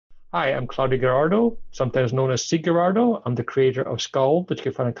Hi, I'm Claudio Ghirardo, sometimes known as C. Ghirardo. I'm the creator of Skull, that you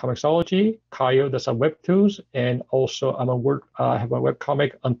can find on Comixology, Caio, that's on Webtoons, and also I have a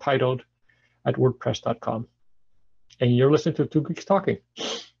webcomic Untitled at WordPress.com. And you're listening to Two Geeks Talking.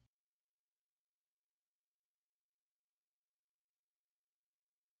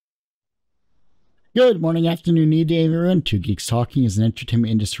 Good morning, afternoon, evening, everyone. Two Geeks Talking is an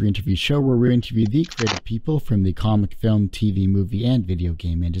entertainment industry interview show where we interview the creative people from the comic, film, TV, movie, and video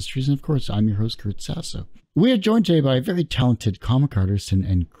game industries. And of course, I'm your host, Kurt Sasso. We are joined today by a very talented comic artist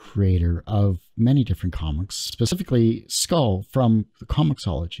and creator of many different comics, specifically Skull from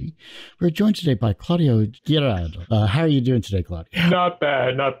Comixology. We're joined today by Claudio Ghirardo. How are you doing today, Claudio? Not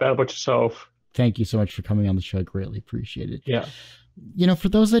bad. Not bad about yourself. Thank you so much for coming on the show. I greatly appreciate it. Yeah. You know, for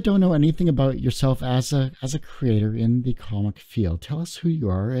those that don't know anything about yourself as a creator in the comic field, tell us who you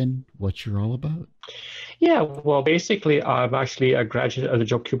are and what you're all about. Yeah, well, basically, I'm actually a graduate of the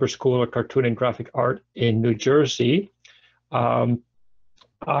Kubert School of Cartoon and Graphic Art in New Jersey. When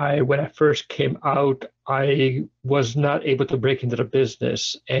I first came out, I was not able to break into the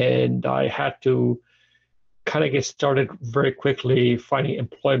business, and I had to kind of get started very quickly finding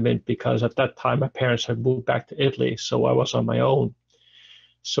employment because at that time my parents had moved back to Italy, so I was on my own.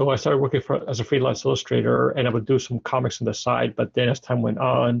 So I started working as a freelance illustrator, and I would do some comics on the side. But then as time went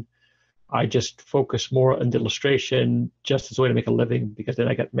on, I just focused more on the illustration just as a way to make a living, because then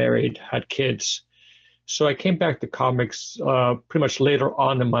I got married, had kids. So I came back to comics pretty much later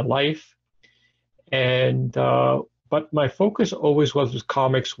on in my life. And but my focus always was with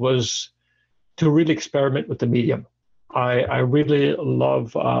comics was to really experiment with the medium. I really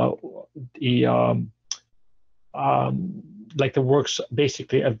love the works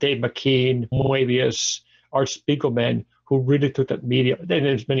basically of Dave McKean, Moebius, Art Spiegelman, who really took that medium, and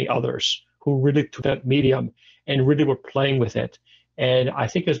there's many others who really took that medium and really were playing with it. And I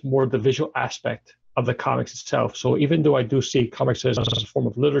think it's more the visual aspect of the comics itself. So even though I do see comics as a form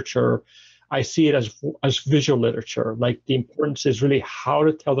of literature, I see it as visual literature. Like the importance is really how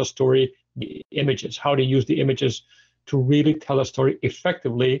to tell the story, the images, how to use the images to really tell a story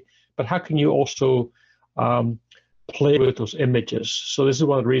effectively, but how can you also play with those images? So this is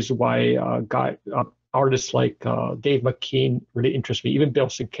one of the reasons why artists like Dave McKean really interest me, even Bill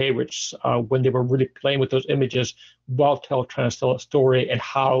Sienkiewicz, when they were really playing with those images while trying to tell a story and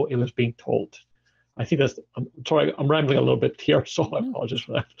how it was being told. I think I'm sorry, I'm rambling a little bit here, so I apologize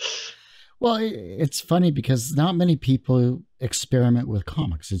for that. Well, it's funny because not many people experiment with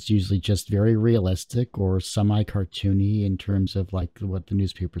comics. It's usually just very realistic or semi-cartoony in terms of like what the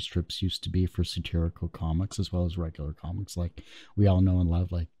newspaper strips used to be for satirical comics, as well as regular comics like we all know and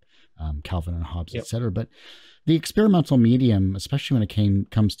love, like Calvin and Hobbes, Yep. etc. But the experimental medium, especially when it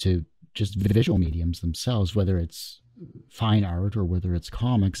comes to just visual mediums themselves, whether it's fine art or whether it's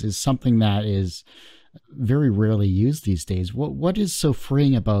comics, is something that is very rarely used these days. What is so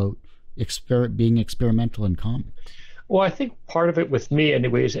freeing about being experimental in comics? Well, I think part of it with me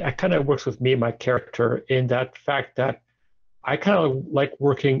anyways, it kind of works with me and my character in that fact that I kind of like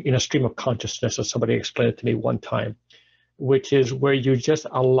working in a stream of consciousness, as somebody explained it to me one time, which is where you just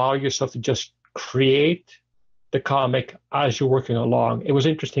allow yourself to just create the comic as you're working along. It was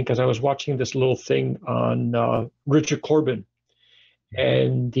interesting because I was watching this little thing on Richard Corbin,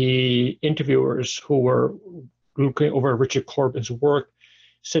 and the interviewers who were looking over Richard Corbin's work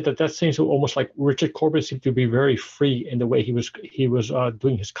said that seems almost like Richard Corbin seemed to be very free in the way he was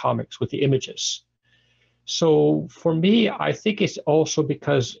doing his comics with the images. So for me, I think it's also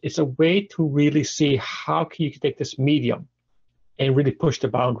because it's a way to really see how can you take this medium and really push the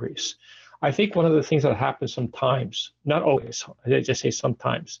boundaries. I think one of the things that happens sometimes, not always, I just say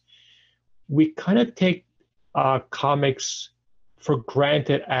sometimes, we kind of take comics for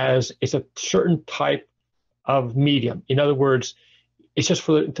granted as it's a certain type of medium. In other words, it's just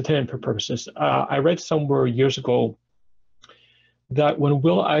for entertainment purposes. I read somewhere years ago that when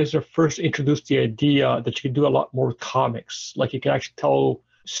Will Eisner first introduced the idea that you could do a lot more with comics, like you could actually tell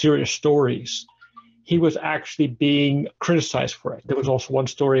serious stories, he was actually being criticized for it. There was also one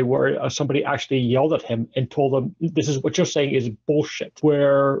story where somebody actually yelled at him and told him, "This is what you're saying is bullshit."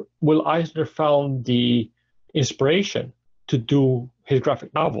 Where Will Eisner found the inspiration to do his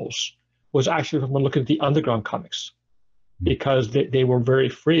graphic novels was actually from looking at the underground comics, because they were very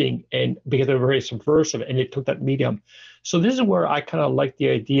freeing and because they were very subversive, and it took that medium. So this is where I kind of like the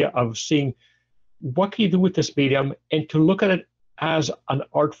idea of seeing what can you do with this medium and to look at it as an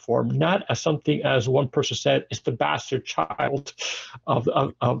art form, not as something, as one person said, it's the bastard child of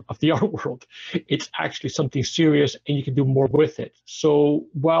the art world. It's actually something serious, and you can do more with it. So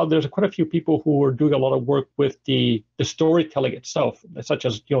while there's quite a few people who are doing a lot of work with the storytelling itself, such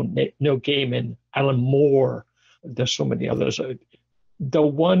as Neil Gaiman, Alan Moore, there's so many others. The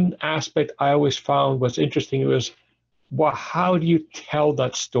one aspect I always found was interesting was, well, how do you tell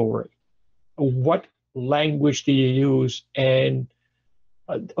that story? What language do you use? And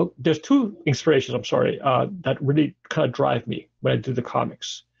there's two inspirations, that really kind of drive me when I do the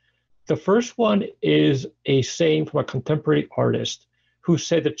comics. The first one is a saying from a contemporary artist who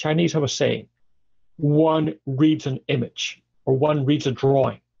said the Chinese have a saying, one reads an image or one reads a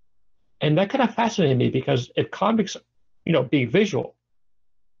drawing. And that kind of fascinated me, because if comics, being visual,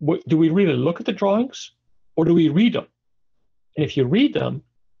 do we really look at the drawings or do we read them? And if you read them,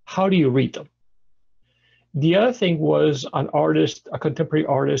 how do you read them? The other thing was an artist, a contemporary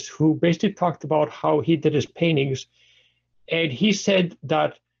artist, who basically talked about how he did his paintings. And he said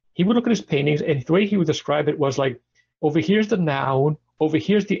that he would look at his paintings, and the way he would describe it was like, over here's the noun, over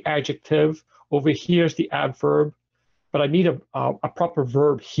here's the adjective, over here's the adverb, but I need a proper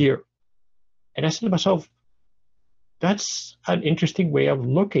verb here. And I said to myself, that's an interesting way of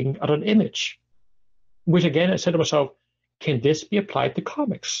looking at an image. Which again, I said to myself, can this be applied to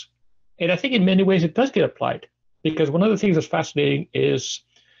comics? And I think in many ways it does get applied, because one of the things that's fascinating is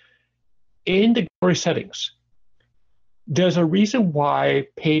in the gallery settings, there's a reason why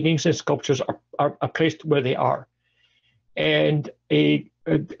paintings and sculptures are placed where they are. And a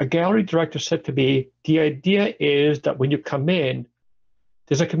gallery director said to me, the idea is that when you come in,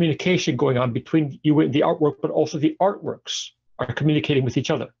 there's a communication going on between you and the artwork, but also the artworks are communicating with each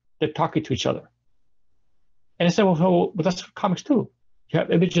other. They're talking to each other. And I said, well, that's what comics do. You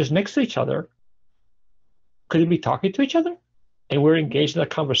have images next to each other. Could they be talking to each other? And we're engaged in a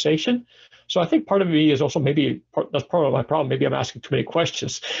conversation. So I think part of me is also that's part of my problem. Maybe I'm asking too many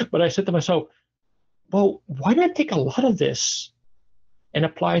questions. But I said to myself, well, why not take a lot of this and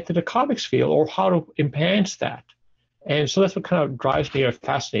apply it to the comics field, or how to enhance that? And so that's what kind of drives me or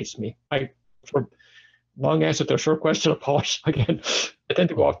fascinates me. For long answer to a short question, apologize again. I tend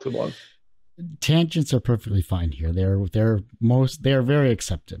to go off too long. Tangents are perfectly fine here. They're very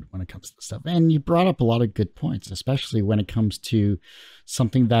accepted when it comes to stuff. And you brought up a lot of good points, especially when it comes to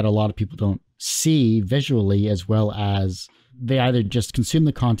something that a lot of people don't see visually, as well as they either just consume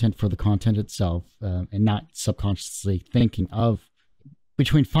the content for the content itself and not subconsciously thinking of.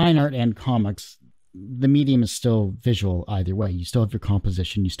 Between fine art and comics, the medium is still visual either way. You still have your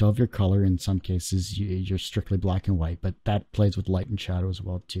composition, you still have your color. In some cases, you're strictly black and white, but that plays with light and shadow as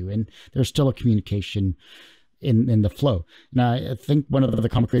well too. And there's still a communication in the flow. Now, I think one of the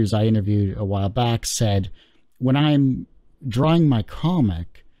comic creators I interviewed a while back said, when I'm drawing my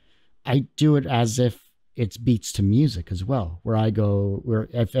comic, I do it as if it's beats to music as well, where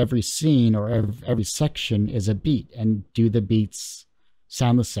if every scene or every section is a beat, and do the beats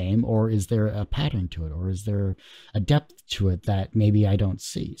sound the same, or is there a pattern to it, or is there a depth to it that maybe I don't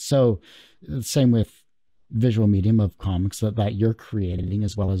see? So the same with visual medium of comics that you're creating,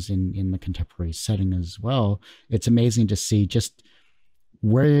 as well as in the contemporary setting as well. It's amazing to see just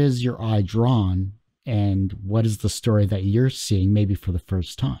where is your eye drawn and what is the story that you're seeing maybe for the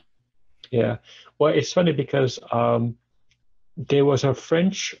first time. Yeah. Well, it's funny because there was a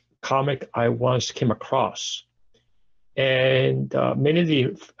French comic I once came across. And many of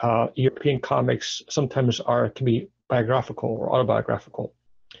the European comics sometimes can be biographical or autobiographical.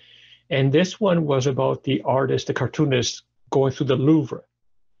 And this one was about the artist, the cartoonist, going through the Louvre.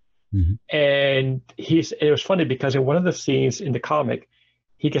 Mm-hmm. And it was funny because in one of the scenes in the comic,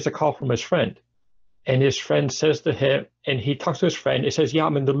 he gets a call from his friend. And his friend says to him, and he talks to his friend, he says, yeah,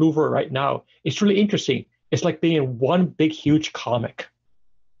 I'm in the Louvre right now. It's really interesting. It's like being in one big, huge comic.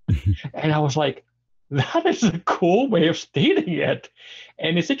 And I was like, that is a cool way of stating it.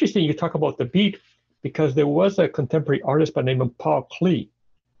 And it's interesting you talk about the beat, because there was a contemporary artist by the name of Paul Klee.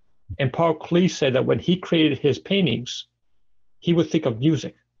 And Paul Klee said that when he created his paintings, he would think of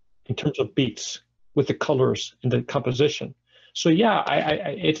music in terms of beats with the colors and the composition. So yeah,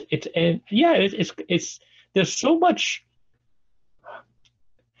 there's so much.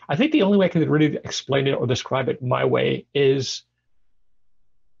 I think the only way I can really explain it or describe it my way is,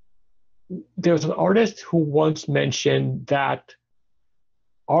 there's an artist who once mentioned that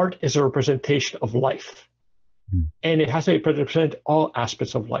art is a representation of life, and it has to represent all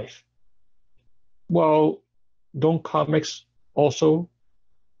aspects of life. Well, don't comics also,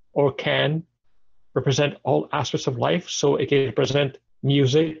 or can, represent all aspects of life? So it can represent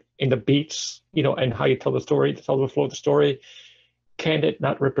music in the beats, and how you tell the story, to tell the flow of the story. can it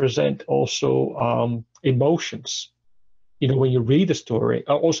not represent also emotions? You know, when you read the story,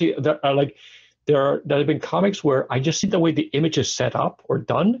 also there have been comics where I just see the way the image is set up or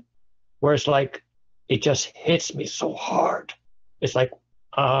done, where it's like it just hits me so hard. It's like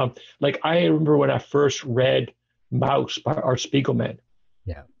I remember when I first read Mouse by Art Spiegelman.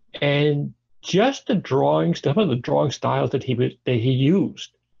 Yeah. And just the drawings, some of the drawing styles that he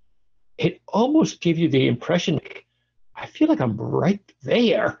used, it almost gave you the impression, like, I feel like I'm right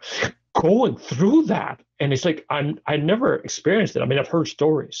there going through that. And it's like I never experienced it. I mean, I've heard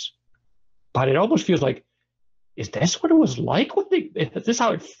stories, but it almost feels like, is this what it was like is this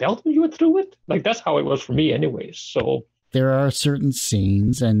how it felt when you went through it? Like, that's how it was for me anyways. So there are certain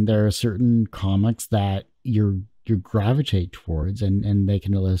scenes and there are certain comics that you gravitate towards, and they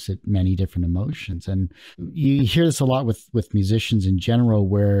can elicit many different emotions. And you hear this a lot with musicians in general,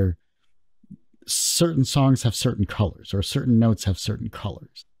 where certain songs have certain colors or certain notes have certain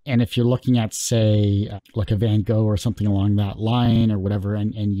colors. And if you're looking at, say, like a Van Gogh or something along that line or whatever,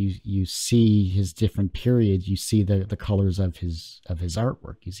 and you see his different periods, you see the colors of his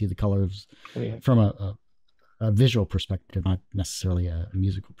artwork. You see the colors from a visual perspective, not necessarily a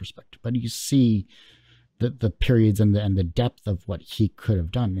musical perspective, but you see the periods and the depth of what he could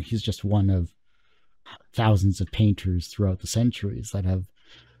have done. He's just one of thousands of painters throughout the centuries that have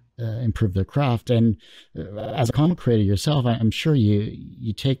improved their craft. And as a comic creator yourself, I'm sure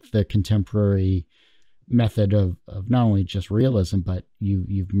you take the contemporary method of not only just realism, but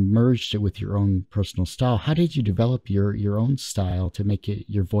you've merged it with your own personal style. How did you develop your own style to make it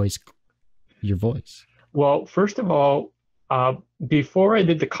your voice? Well, first of all, before I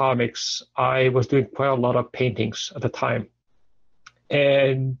did the comics, I was doing quite a lot of paintings at the time.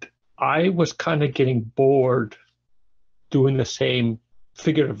 And I was kind of getting bored doing the same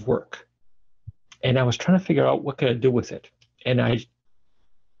figurative work. And I was trying to figure out what could I do with it. And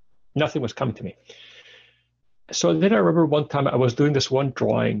nothing was coming to me. So then I remember one time I was doing this one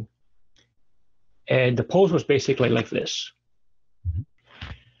drawing, and the pose was basically like this.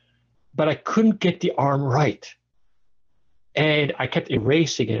 But I couldn't get the arm right. And I kept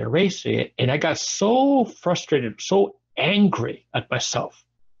erasing it. And I got so frustrated, so angry at myself,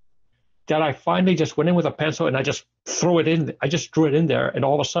 that I finally just went in with a pencil and I just threw it in. I just drew it in there. And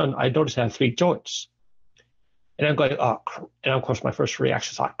all of a sudden I noticed I had 3 joints. And I'm going, oh, and of course my first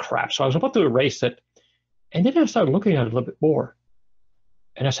reaction is, oh, crap. So I was about to erase it. And then I started looking at it a little bit more.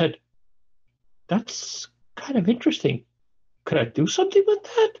 And I said, that's kind of interesting. Could I do something with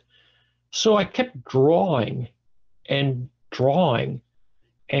that? So I kept drawing and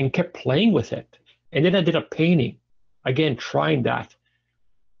kept playing with it. And then I did a painting, again, trying that.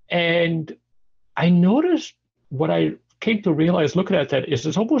 And I noticed what I came to realize looking at that is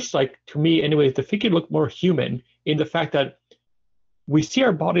it's almost like, to me anyway, the figure looked more human in the fact that we see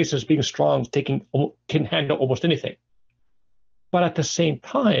our bodies as being strong, can handle almost anything. But at the same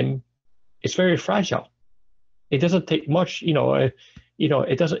time, it's very fragile. It doesn't take much,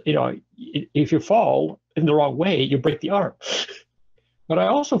 it doesn't, if you fall in the wrong way, you break the arm. But I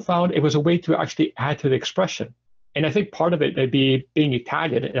also found it was a way to actually add to the expression. And I think part of it may be being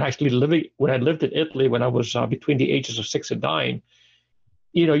Italian and actually when I lived in Italy, when I was between the ages of 6 and 9,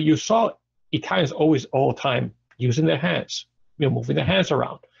 you saw Italians always all the time using their hands, moving their hands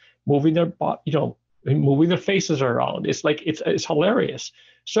around, moving their moving their faces around. It's like, it's hilarious.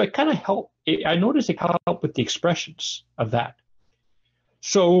 So it kind of helped. I noticed it kind of helped with the expressions of that.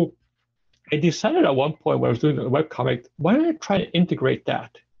 So I decided at one point when I was doing the webcomic, why don't I try to integrate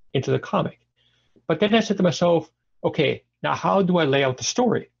that into the comic? But then I said to myself, okay, now how do I lay out the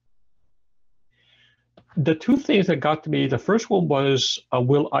story? The 2 things that got to me, the first one was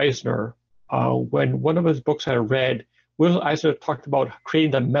Will Eisner. When one of his books I read, Will Eisner talked about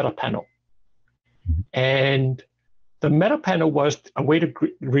creating the meta panel. And the meta panel was a way to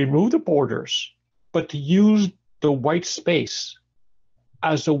remove the borders, but to use the white space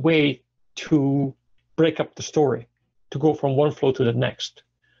as a way to break up the story, to go from one flow to the next.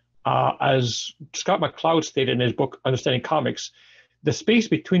 As Scott McCloud stated in his book, Understanding Comics, the space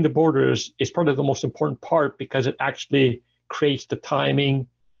between the borders is probably the most important part because it actually creates the timing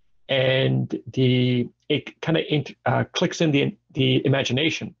and it kind of clicks in the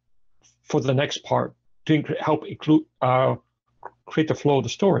imagination for the next part to help create the flow of the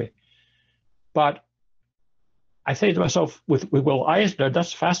story. But I say to myself, with Will Eisner,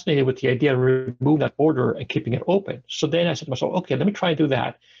 that's fascinating with the idea of removing that border and keeping it open. So then I said to myself, okay, let me try and do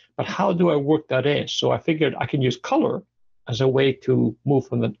that. But how do I work that in? So I figured I can use color as a way to move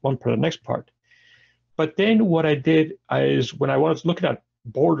from the one part to the next part. But then what I did is when I was looking at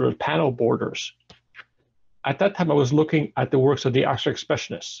borders, panel borders, at that time I was looking at the works of the abstract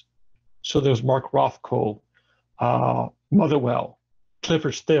expressionists. So there was Mark Rothko, Motherwell,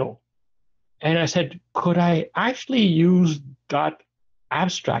 Clifford Still. And I said, could I actually use that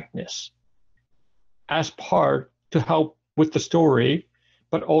abstractness as part to help with the story,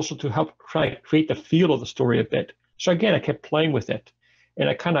 but also to help try to create the feel of the story a bit? So again, I kept playing with it, and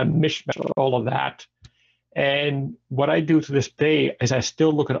I kind of mishmashed all of that. And what I do to this day is I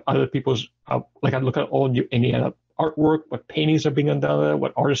still look at other people's, like I look at any other artwork, what paintings are being done,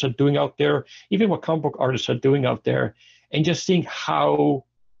 what artists are doing out there, even what comic book artists are doing out there, and just seeing how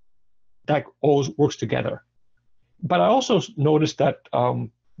that all works together. But I also noticed that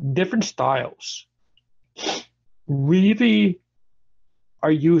different styles really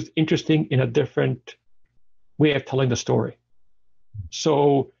are used interesting in a different way of telling the story.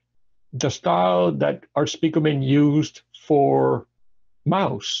 So the style that Art Spiegelman used for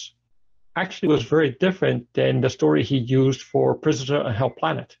Mouse actually was very different than the story he used for Prisoner on Hell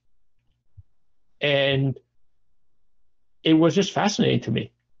Planet. And it was just fascinating to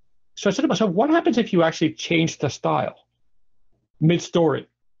me. So I said to myself, what happens if you actually change the style mid-story?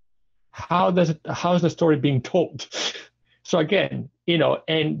 How is the story being told? So again,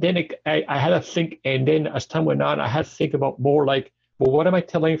 and then I had to think, and then as time went on, I had to think about more like, well, what am I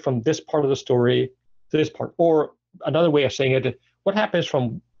telling from this part of the story to this part? Or another way of saying it, what happens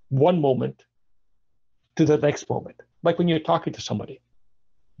from one moment to the next moment? Like when you're talking to somebody,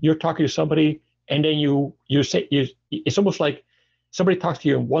 and then you say, it's almost like somebody talks to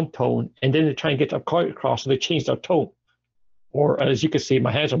you in one tone, and then they try and get their point across, and they change their tone. Or as you can see,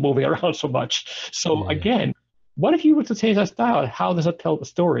 my hands are moving around so much. So again, what if you were to change that style? How does it tell the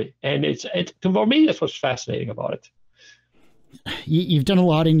story? And it's for me, that's what's fascinating about it. You've done a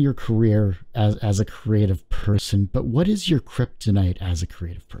lot in your career as a creative person, but what is your kryptonite as a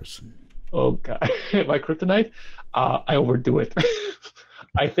creative person? Oh God, my kryptonite? I overdo it.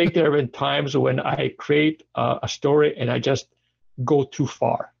 I think there have been times when I create a story and I just go too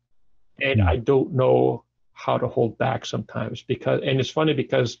far, and I don't know how to hold back sometimes, and it's funny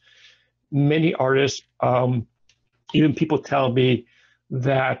because many artists, even people tell me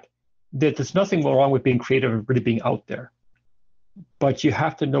that there's nothing wrong with being creative and really being out there, but you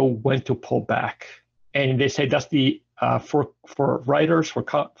have to know when to pull back. And they say that's the for writers, for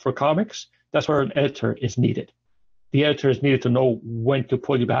comics, that's where an editor is needed. The editor is needed to know when to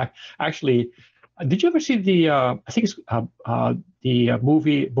pull you back. Actually, did you ever see the I think it's the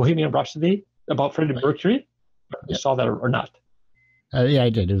movie Bohemian Rhapsody about Freddie Mercury? You saw that or not? Yeah, I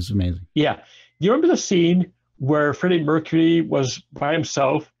did. It was amazing. Yeah. Do you remember the scene where Freddie Mercury was by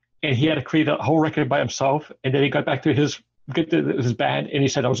himself and he had to create a whole record by himself, and then he got back to his band and he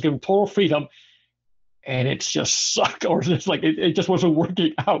said, I was given total freedom, and it's just sucked, or it's like it just wasn't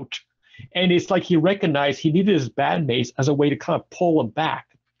working out. And it's like he recognized he needed his bandmates as a way to kind of pull him back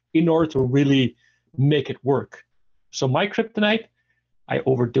in order to really make it work. So my kryptonite, I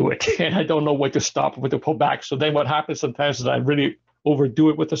overdo it, and I don't know when to stop and when to pull back. So then what happens sometimes is I really overdo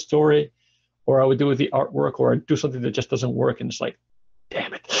it with the story, or I would do it with the artwork, or I do something that just doesn't work, and it's like,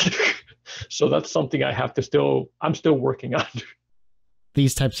 damn it. So that's something I'm still working on.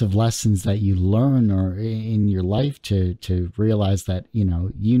 These types of lessons that you learn or in your life to realize that, you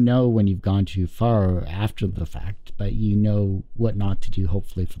know when you've gone too far after the fact, but you know what not to do,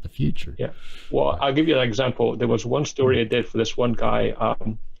 hopefully, for the future. Yeah. Well, I'll give you an example. There was one story I did for this one guy,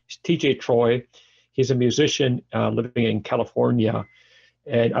 TJ Troy. He's a musician living in California,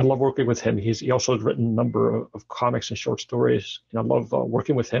 and I love working with him. He also has written a number of comics and short stories, and I love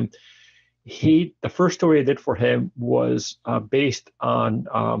working with him. The first story I did for him was based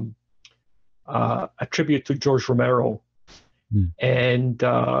on a tribute to George Romero, and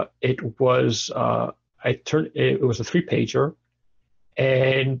it was it was a 3-pager,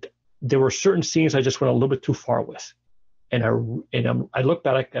 and there were certain scenes I just went a little bit too far with, and I look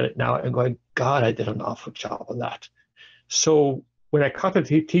back at it now and going, God, I did an awful job on that. So when I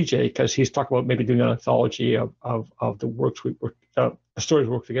contacted TJ, because he's talking about maybe doing an anthology of the works the stories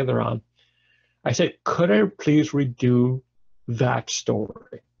we worked together on, I said, could I please redo that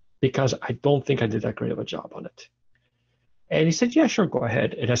story? Because I don't think I did that great of a job on it. And he said, yeah, sure, go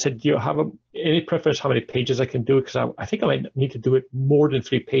ahead. And I said, do you have any preference how many pages I can do? Because I think I might need to do it more than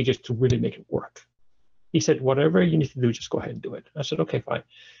 3 pages to really make it work. He said, whatever you need to do, just go ahead and do it. I said, okay, fine.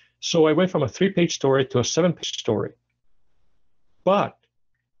 So I went from a 3-page story to a 7-page story. But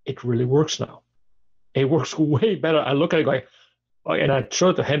it really works now. It works way better. I look at it going, and I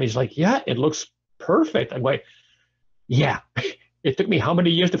showed it to him. He's like, yeah, it looks perfect. I'm like, yeah, it took me how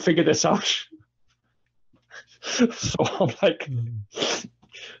many years to figure this out? So I'm like,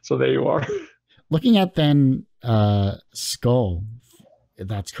 so there you are. looking at then Skull,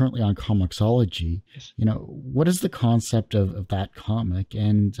 that's currently on Comixology. Yes. What is the concept of that comic,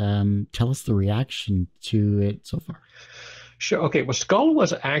 and tell us the reaction to it so far. Sure. Okay. Well, Skull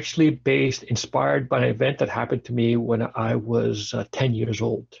was actually inspired by an event that happened to me when I was 10 years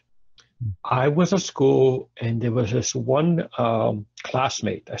old. I was at school, and there was this one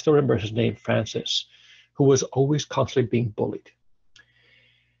classmate, I still remember his name, Francis, who was always constantly being bullied.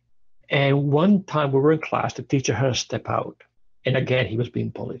 And one time we were in class, the teacher had to step out. And again, he was being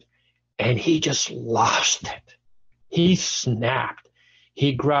bullied. And he just lost it. He snapped.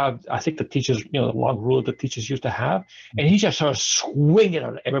 He grabbed, I think the teachers, the long ruler the teachers used to have, and he just started swinging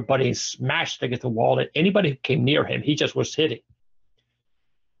on everybody and smashed against the wall. And anybody who came near him, he just was hitting.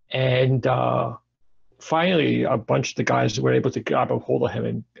 And finally, a bunch of the guys were able to grab a hold of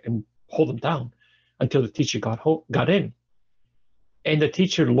him and hold him down until the teacher got in. And the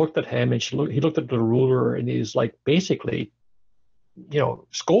teacher looked at him, and he looked at the ruler, and he's like basically,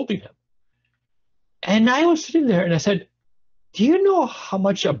 scolding him. And I was sitting there, and I said, "Do you know how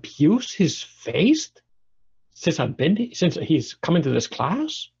much abuse he's faced since he's come into this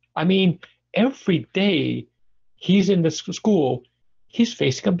class? I mean, every day he's in this school, he's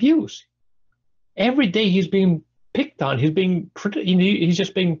facing abuse. Every day he's being picked on.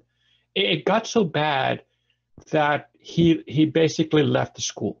 It got so bad that he basically left the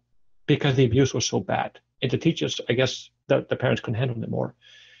school because the abuse was so bad. And the teachers, I guess, the parents couldn't handle it anymore.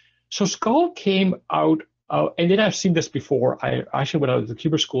 So Skull came out, and then I've seen this before. When I was at the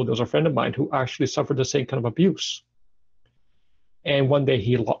Kubert School, there was a friend of mine who actually suffered the same kind of abuse. And one day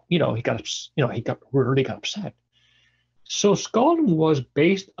he really got upset. So Skull was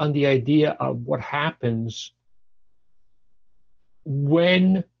based on the idea of what happens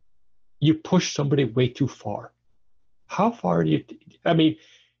when you push somebody way too far. How far do you? I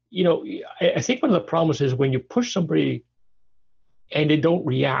think one of the problems is when you push somebody and they don't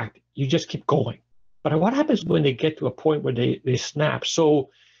react, you just keep going. But what happens when they get to a point where they snap? So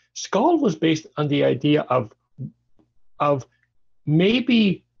Skull was based on the idea of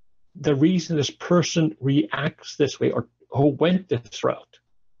maybe the reason this person reacts this way or who went this route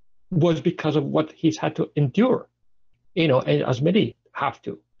was because of what he's had to endure, and as many have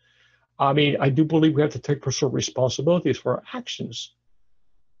to. I do believe we have to take personal responsibilities for our actions.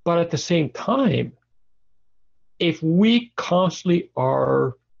 But at the same time, if we constantly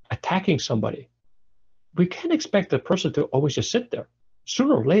are attacking somebody, we can't expect the person to always just sit there.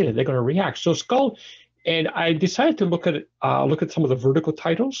 Sooner or later, they're going to react. So Skull, and I decided to look at some of the vertical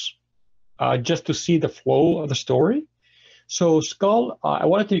titles just to see the flow of the story. So Skull, I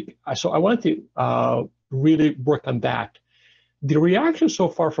wanted to really work on that. The reaction so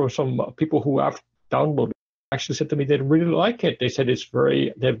far from some people who have downloaded actually said to me they really like it. They said it's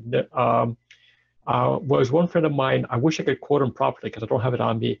very. Was one friend of mine. I wish I could quote him properly because I don't have it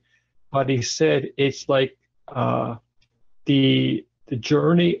on me, but he said it's like the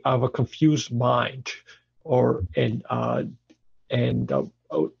journey of a confused mind,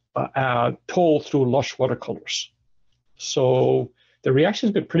 told through lush watercolors. So the reaction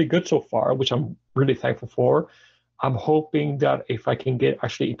has been pretty good so far, which I'm really thankful for. I'm hoping that if I can get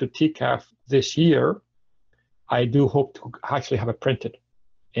actually into TCAF this year, I do hope to actually have it printed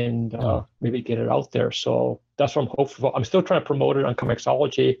and maybe get it out there. So that's what I'm hopeful for. I'm still trying to promote it on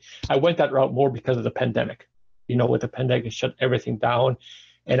Comixology. I went that route more because of the pandemic. With the pandemic, it shut everything down.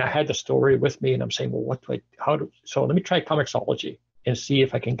 And I had the story with me, and I'm saying, well, so let me try Comixology and see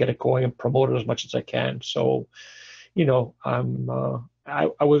if I can get it going and promote it as much as I can. So,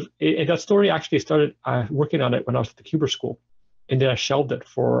 that story actually started working on it when I was at the Kubert School, and then I shelved it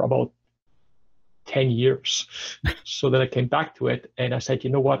for about 10 years. So then I came back to it, and I said, you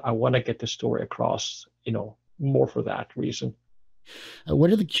know what, I want to get the story across, more for that reason. What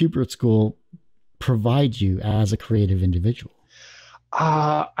did the Kubert School provide you as a creative individual?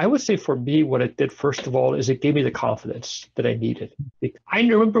 I would say for me, what it did, first of all, is it gave me the confidence that I needed. I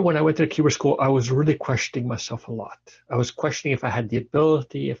remember when I went to the Kubert School, I was really questioning myself a lot. I was questioning if I had the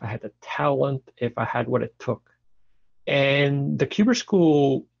ability, if I had the talent, if I had what it took. And the Kubert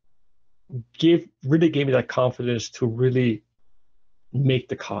School really gave me that confidence to really make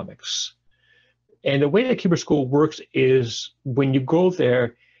the comics. And the way the Kubert School works is when you go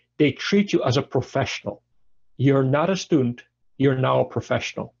there, they treat you as a professional. You're not a student. You're now a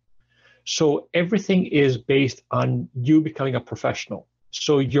professional. So everything is based on you becoming a professional.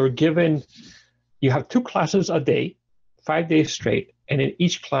 So you have 2 classes a day, 5 days straight, and in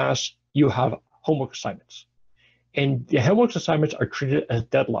each class you have homework assignments. And the homework assignments are treated as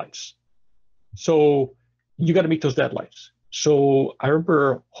deadlines. So you got to meet those deadlines. So I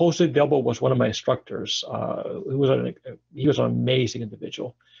remember Jose Delbo was one of my instructors. He was an amazing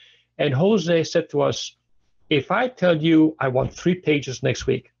individual. And Jose said to us, if I tell you I want 3 pages next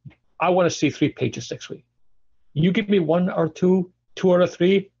week, I want to see 3 pages next week. You give me 1 or 2, 2 out of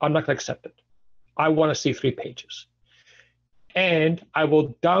 3, I'm not going to accept it. I want to see 3 pages. And I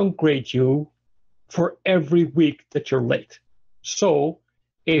will downgrade you for every week that you're late. So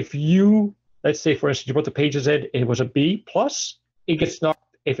if you, let's say, for instance, you brought the pages in, it was a B plus, it gets knocked,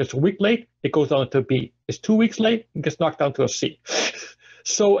 if it's a week late, it goes down to a B. It's 2 weeks late, it gets knocked down to a C.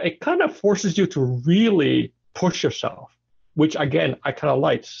 So it kind of forces you to really push yourself, which again, I kind of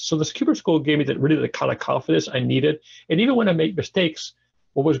liked. So the Kubert School gave me the kind of confidence I needed. And even when I made mistakes,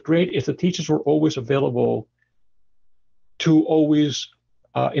 what was great is the teachers were always available to always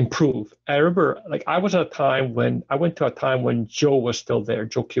improve. I remember, like, I went to a time when Joe was still there.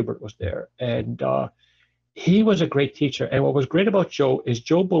 Joe Kubert was there, and he was a great teacher. And what was great about Joe is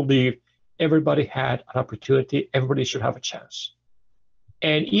Joe believed everybody had an opportunity. Everybody should have a chance.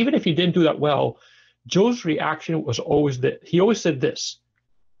 And even if he didn't do that well, Joe's reaction was always that he always said this: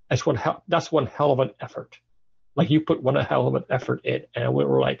 that's one hell of an effort. Like, you put one hell of an effort in. And we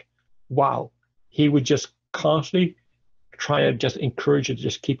were like, wow. He would just constantly try to just encourage you to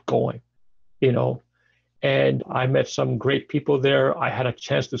just keep going, you know. And I met some great people there. I had a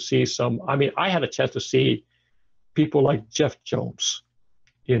chance to see people like Jeff Jones,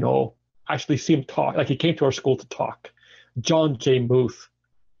 you know, actually see him talk. Like, he came to our school to talk. John J. Muth,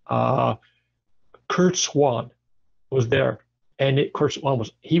 Kurt Swan was there. And Kurt Swan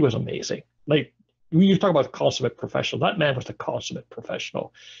was amazing. Like, you talk about consummate professional. That man was the consummate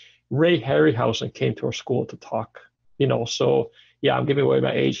professional. Ray Harryhausen came to our school to talk, you know. So yeah, I'm giving away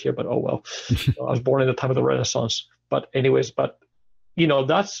my age here, but oh well. I was born in the time of the Renaissance. But anyways, you know, it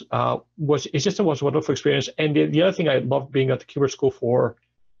was a wonderful experience. And the other thing I loved being at the Kubert School for,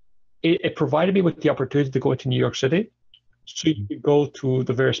 it provided me with the opportunity to go into New York City. So you could go to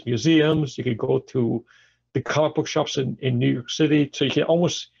the various museums, you could go to the comic book shops in New York City. So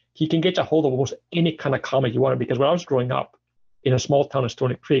you can get a hold of almost any kind of comic you wanted. Because when I was growing up in a small town in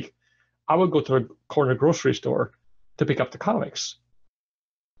Stony Creek, I would go to a corner grocery store to pick up the comics.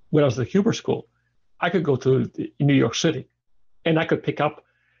 When I was at the Kubert School, I could go to New York City and I could pick up,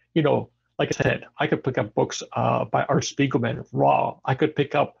 you know, like I said, I could pick up books by Art Spiegelman, Raw. I could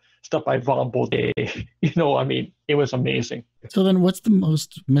pick up stuff by Von Baudet. You know, I mean, it was amazing. So then what's the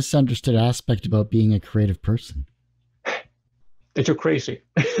most misunderstood aspect about being a creative person? That you're crazy.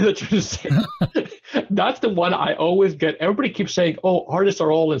 That you're insane. That's the one I always get. Everybody keeps saying, oh, artists are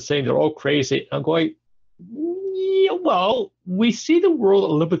all insane. They're all crazy. I'm going, yeah, well, we see the world a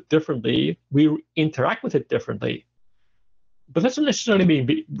little bit differently. We interact with it differently. But that doesn't necessarily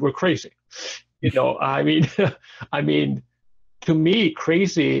mean we're crazy. You know, I mean, to me,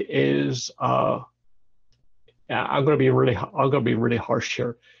 crazy is, I'm going to be really harsh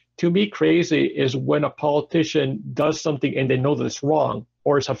here. To me, crazy is when a politician does something and they know that it's wrong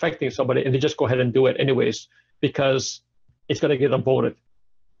or it's affecting somebody and they just go ahead and do it anyways because it's going to get them voted.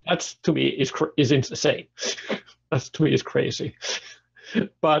 That's, to me, is insane. That's, to me, is crazy.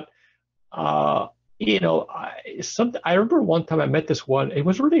 But, you know, I remember one time I met this one. It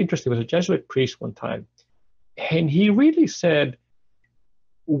was really interesting. It was a Jesuit priest one time. And he really said,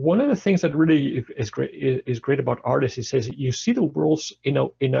 one of the things that really is great about artists, he says, you see the world in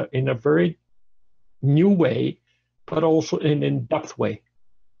a very new way, but also in an in-depth way.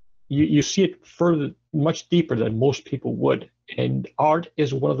 You see it further, much deeper than most people would. And art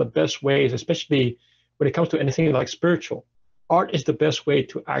is one of the best ways, especially when it comes to anything like spiritual. Art is the best way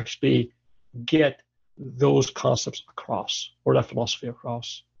to actually get those concepts across, or that philosophy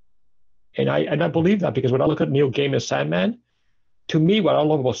across. And I believe that, because when I look at Neil Gaiman's Sandman, to me, what I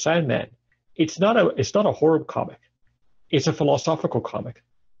love about Sandman, it's not a horror comic. It's a philosophical comic.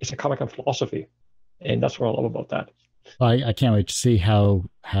 It's a comic of philosophy, and that's what I love about that. I can't wait to see how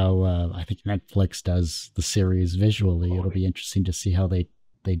I think Netflix does the series visually. It'll be interesting to see how they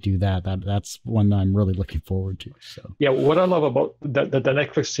do that. That's one I'm really looking forward to. So yeah, what I love about the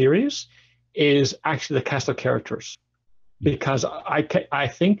Netflix series is actually the cast of characters, because I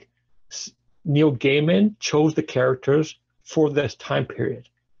think Neil Gaiman chose the characters for this time period.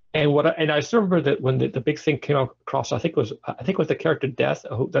 And I still remember that when the big thing came across, I think it was the character Death,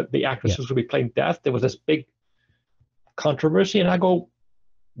 that the actress was going to be playing Death. There was this big controversy, and I go,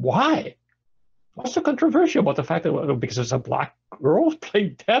 why? What's so controversial about the fact that because it's a black girl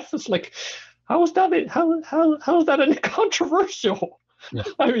playing Death? It's like, how is that any controversial? Yeah.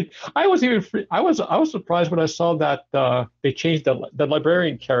 I mean, I was surprised when I saw that they changed the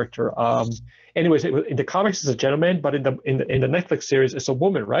librarian character. anyways, in the comics it's a gentleman, but in the Netflix series it's a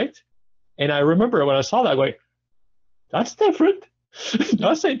woman, right? And I remember when I saw that, going, that's different.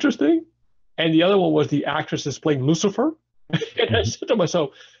 That's interesting. And the other one was the actress is playing Lucifer. And I said to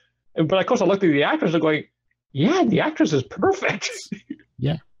myself, but of course I looked at the actress and going, yeah, the actress is perfect.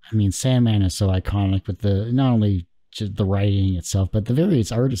 Yeah. I mean, Sandman is so iconic with not only just the writing itself, but the various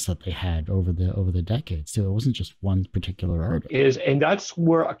artists that they had over the decades too. It wasn't just one particular artist. And that's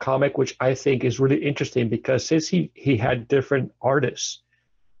where a comic, which I think is really interesting, because since he had different artists,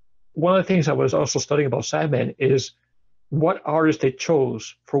 one of the things I was also studying about Sandman is what artists they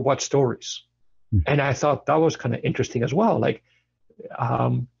chose for what stories. Mm-hmm. And I thought that was kind of interesting as well. Like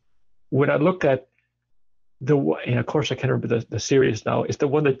when I look at and of course I can't remember the series now, it's the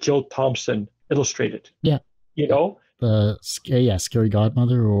one that Jill Thompson illustrated. Yeah. You know? Scary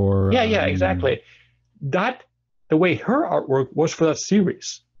Godmother or... Yeah, exactly. That, the way her artwork was for that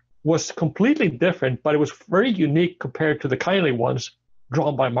series was completely different, but it was very unique compared to the kindly ones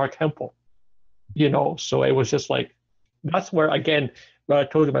drawn by Mark Hempel. You know, so it was just like, that's where, again, where I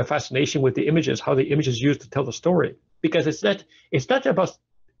told you my fascination with the images, how the images used to tell the story. Because it's not about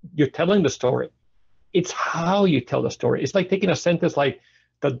you're telling the story. It's how you tell the story. It's like taking a sentence like,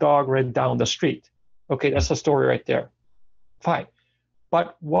 the dog ran down the street. Okay, that's the story right there. Fine.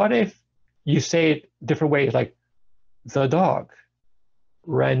 But what if you say it different ways, like, the dog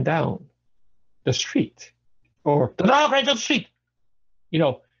ran down the street, or the dog ran down the street? You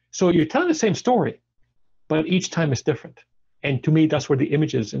know, so you're telling the same story, but each time it's different. And to me, that's where the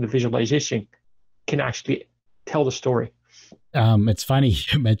images and the visualization can actually tell the story. It's funny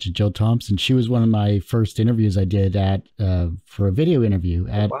you mentioned Jill Thompson. She was one of my first interviews I did for a video interview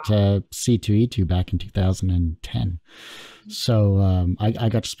at C2E2 back in 2010. So I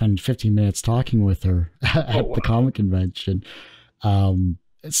got to spend 15 minutes talking with her at the comic convention.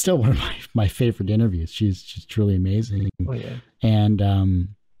 It's still one of my favorite interviews. She's truly amazing. Oh, yeah. And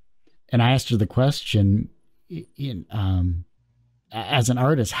I asked her the question, as an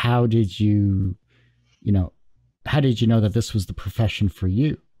artist, how did you know that this was the profession for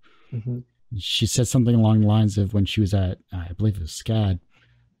you? Mm-hmm. She said something along the lines of, when she was at, I believe it was SCAD,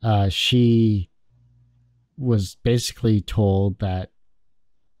 she was basically told that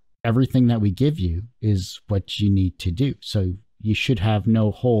everything that we give you is what you need to do. So you should have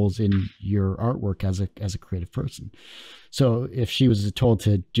no holes in your artwork as a creative person. So if she was told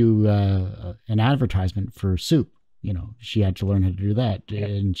to do an advertisement for soup, you know, she had to learn how to do that,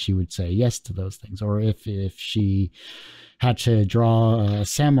 and she would say yes to those things. Or if she had to draw a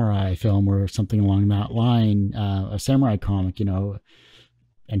samurai film or something along that line, a samurai comic, you know,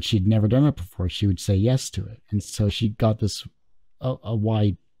 and she'd never done it before, she would say yes to it. And so she got this a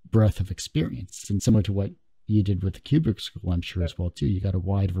wide breadth of experience, and similar to what you did with the Kubert School, I'm sure as well too. You got a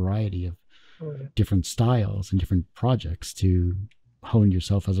wide variety of different styles and different projects to hone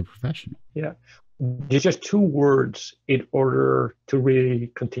yourself as a professional. Yeah. There's just two words in order to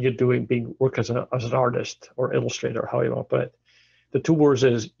really continue work as an artist or illustrator, how you want to put it. The two words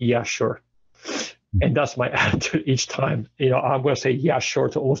is, yeah, sure. Mm-hmm. And that's my attitude each time. You know, I'm going to say yeah, sure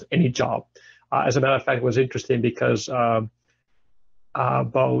to almost any job. As a matter of fact, it was interesting because in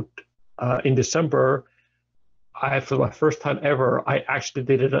December, for my first time ever, I actually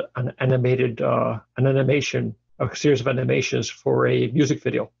did an animation, a series of animations for a music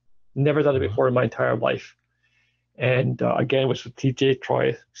video. Never done it before in my entire life. And again, it was with TJ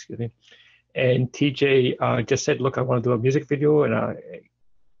Troy, excuse me. And TJ just said, look, I want to do a music video. And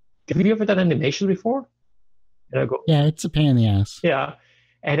have you ever done animations before? And I go, yeah, it's a pain in the ass. Yeah.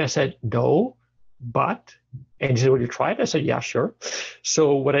 And I said, no, but, and he said, will you try it? I said, yeah, sure.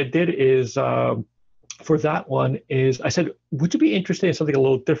 So what I did is, for that one is, I said, would you be interested in something a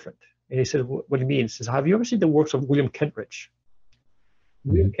little different? And he said, what do you mean? He says, have you ever seen the works of William Kentridge?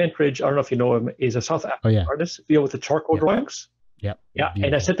 William Kentridge, I don't know if you know him, is a South African artist, with the charcoal drawings. Yeah. Beautiful.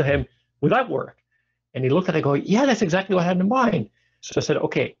 And I said to him, would that work? And he looked at it and go, yeah, that's exactly what I had in mind. So I said,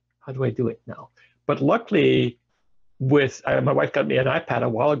 okay, how do I do it now? But luckily, my wife got me an iPad a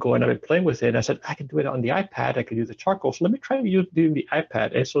while ago, and I've been playing with it. And I said, I can do it on the iPad. I can use the charcoal. So let me try doing the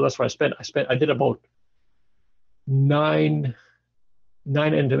iPad. And so that's what I did about nine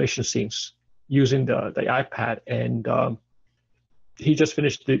animation scenes using the iPad. And he just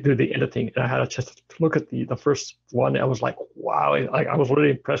finished doing the editing, and I had a chance to look at the first one. I was like, wow, I was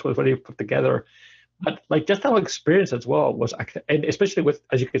really impressed with what he put together. But like just that experience as well was, and especially with,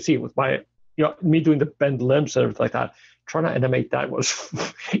 as you can see, with my, you know, me doing the bend limbs and everything like that, trying to animate that was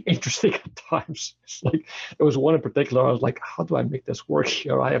interesting at times. It's like, there was one in particular, I was like, how do I make this work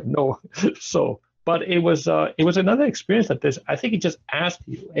here? I have no, so But it was another experience that this, I think it just asked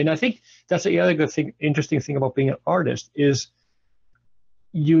you. And I think that's the other good thing, interesting thing about being an artist is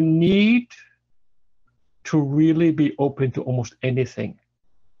you need to really be open to almost anything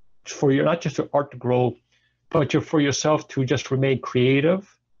for your, not just your art to grow, but for yourself to just remain creative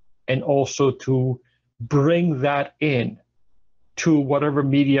and also to bring that in to whatever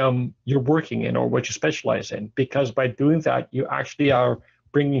medium you're working in or what you specialize in. Because by doing that, you actually are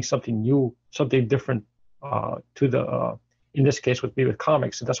bringing something new, something different to the, in this case with me with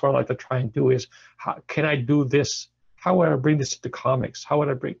comics. And that's what I like to try and do is, how can I do this? How would I bring this to comics? How would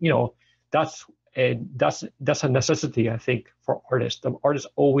I bring, that's a necessity, I think, for artists. The artists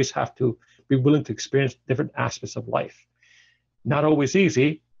always have to be willing to experience different aspects of life. Not always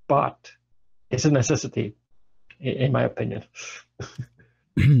easy, but it's a necessity, in my opinion.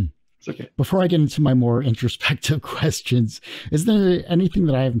 It's okay. Before I get into my more introspective questions, is there anything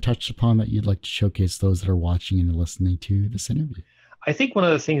that I haven't touched upon that you'd like to showcase those that are watching and listening to this interview? I think one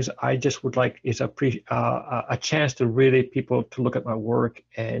of the things I just would like is a chance to really people to look at my work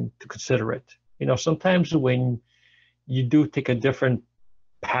and to consider it. Sometimes when you do take a different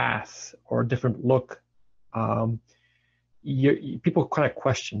path or a different look, people kind of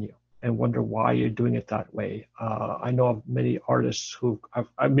question you and wonder why you're doing it that way. I know of many artists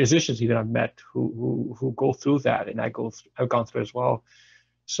musicians even I've met who go through that, and I've gone through it as well.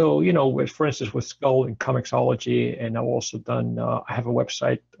 So, for instance, with Skull and Comixology, and I've also done, I have a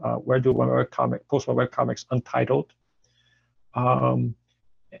website where I do post my webcomics Untitled.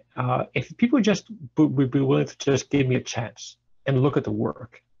 If people just would be willing to just give me a chance and look at the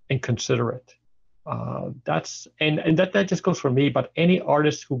work and consider it, that just goes for me. But any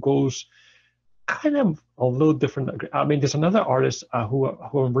artist who goes kind of a little different. I mean, there's another artist who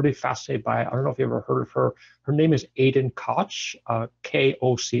I'm really fascinated by. I don't know if you ever heard of her. Her name is Aiden Koch,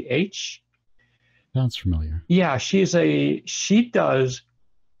 Koch. Sounds familiar. Yeah, she does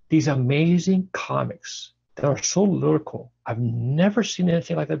these amazing comics that are so lyrical. I've never seen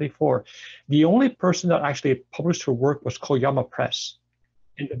anything like that before. The only person that actually published her work was Koyama Press,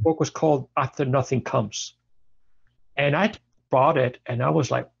 and the book was called After Nothing Comes. And I bought it, and I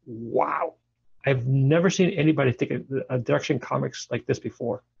was like, wow. I've never seen anybody take a direction comics like this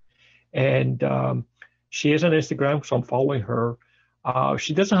before. And she is on Instagram, so I'm following her.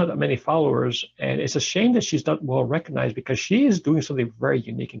 She doesn't have that many followers, and it's a shame that she's not well recognized because she is doing something very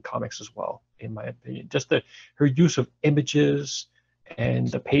unique in comics as well, in my opinion. Just her use of images and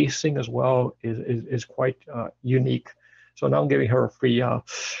the pacing as well is quite unique. So now I'm giving her a free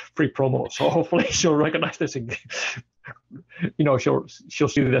promo. So hopefully she'll recognize this and she'll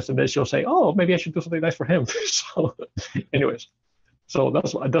see this and then she'll say, oh, maybe I should do something nice for him. So anyways, so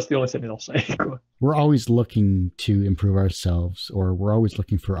that's the only thing I'll say. We're always looking to improve ourselves, or we're always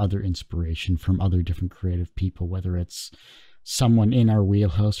looking for other inspiration from other different creative people, whether it's someone in our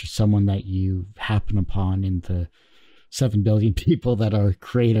wheelhouse or someone that you happen upon in the 7 billion people that are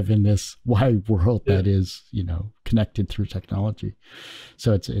creative in this wide world that is, connected through technology.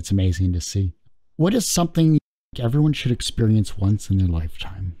 So it's amazing to see. What is something everyone should experience once in their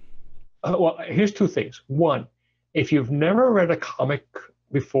lifetime? Well, here's two things. One, if you've never read a comic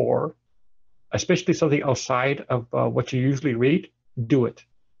before, especially something outside of what you usually read, do it.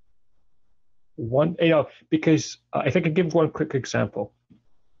 Because if I could give one quick example.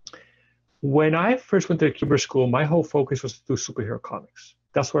 When I first went to the Kubert School, my whole focus was to do superhero comics.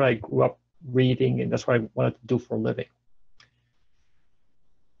 That's what I grew up reading, and that's what I wanted to do for a living.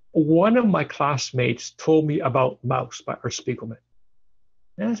 One of my classmates told me about Mouse by Art Spiegelman.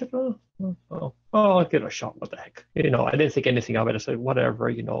 And I said, I'll give it a shot. What the heck? I didn't think anything of it. I said,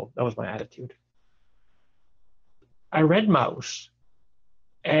 whatever, that was my attitude. I read Mouse,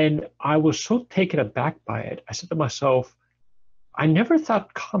 and I was so taken aback by it. I said to myself, I never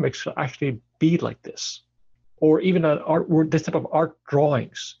thought comics would actually be like this, or even this type of art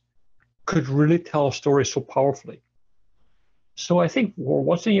drawings could really tell a story so powerfully. So I think for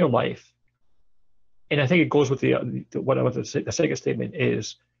once in your life, and I think it goes with what I want to say, the second statement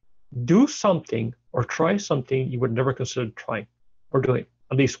is, do something or try something you would never consider trying or doing.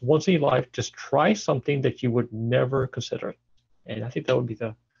 At least once in your life, just try something that you would never consider. And I think that would be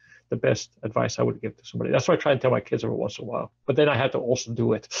the best advice I would give to somebody. That's what I try and tell my kids every once in a while. But then I had to also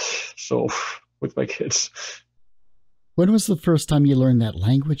do it. So with my kids. When was the first time you learned that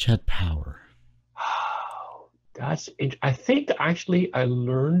language had power? I think actually I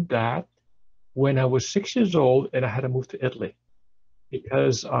learned that when I was 6 years old and I had to move to Italy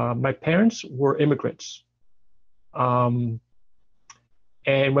because my parents were immigrants. And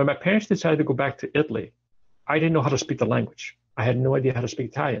when my parents decided to go back to Italy, I didn't know how to speak the language. I had no idea how to speak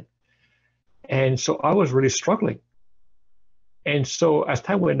Italian. And so I was really struggling. And so as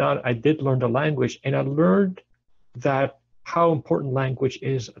time went on, I did learn the language, and I learned that how important language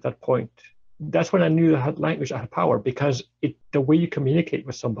is at that point. That's when I knew that language had power, because the way you communicate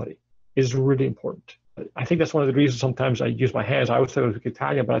with somebody is really important. I think that's one of the reasons sometimes I use my hands. I always thought I was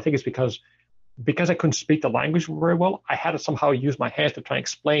Italian, but I think it's because I couldn't speak the language very well. I had to somehow use my hands to try and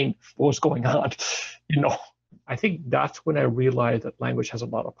explain what was going on. I think that's when I realized that language has a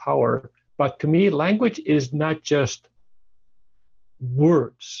lot of power. But to me, language is not just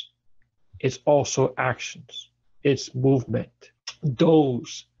words. It's also actions. It's movement.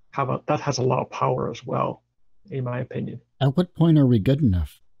 That has a lot of power as well, in my opinion. At what point are we good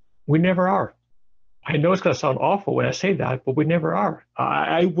enough? We never are. I know it's going to sound awful when I say that, but we never are.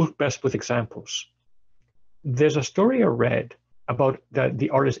 I work best with examples. There's a story I read about the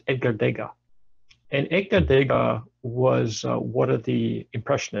artist Edgar Degas. And Edgar Degas was one of the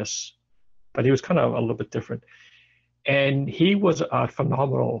Impressionists, but he was kind of a little bit different. And he was a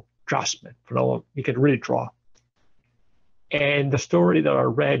phenomenal draftsman. He could really draw. And the story that I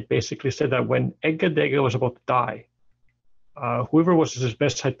read basically said that when Edgar Degas was about to die, whoever was at his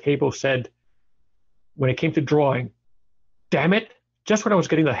bedside table said, when it came to drawing, damn it, just when I was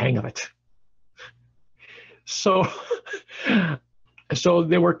getting the hang of it. So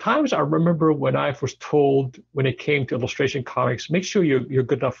there were times I remember when I was told, when it came to illustration comics, make sure you're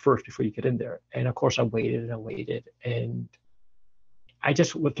good enough first before you get in there. And of course I waited, and I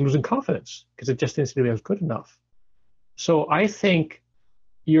just was losing confidence because it just didn't seem to be as good enough. So I think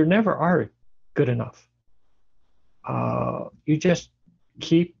you never are good enough. You just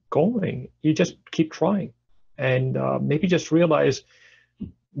keep going. You just keep trying. And maybe just realize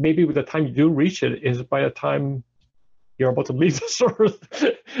maybe by the time you do reach it is by the time you're about to leave this earth.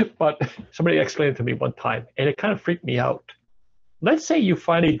 But somebody explained it to me one time, and it kind of freaked me out. Let's say you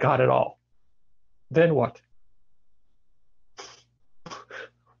finally got it all. Then what?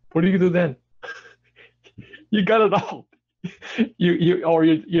 What do you do then? You got it all.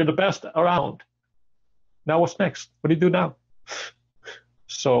 You're the best around. Now what's next? What do you do now?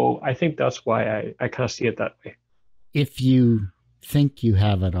 So I think that's why I kind of see it that way. If you think you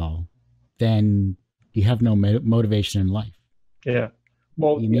have it all, then you have no motivation in life. Yeah.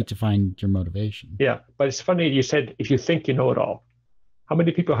 Well, you need to find your motivation. Yeah, but it's funny you said if you think you know it all. How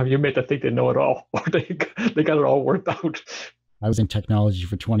many people have you met that think they know it all, or they got it all worked out? I was in technology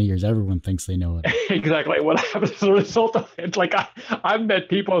for 20 years. Everyone thinks they know it. Exactly. What happens as a result of it? Like I've met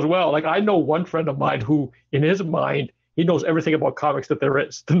people as well. Like I know one friend of mine who, in his mind, he knows everything about comics that there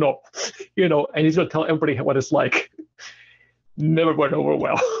is to know, and he's going to tell everybody what it's like. Never went over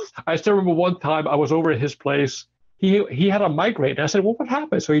well. I still remember one time I was over at his place. He had a migraine. And I said, well, what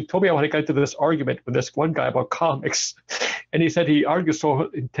happened? So he told me how he got into this argument with this one guy about comics. And he said he argued so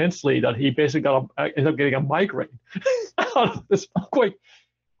intensely that he basically ended up getting a migraine out of this. I'm going,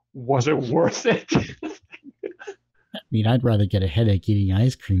 was it worth it? I mean, I'd rather get a headache eating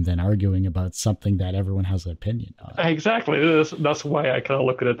ice cream than arguing about something that everyone has an opinion on. Exactly. That's why I kind of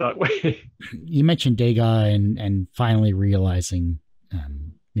look at it that way. You mentioned Degas and finally realizing,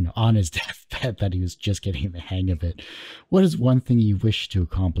 on his deathbed that he was just getting the hang of it. What is one thing you wish to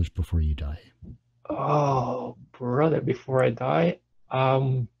accomplish before you die? Oh, brother, before I die,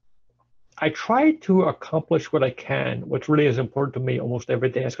 I try to accomplish what I can, which really is important to me almost every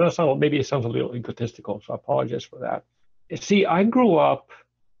day. It's going to sound, maybe it sounds a little egotistical, so I apologize for that. See, I grew up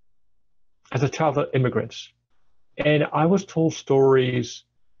as a child of immigrants, and I was told stories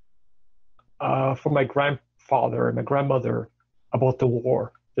from my grandfather and my grandmother about the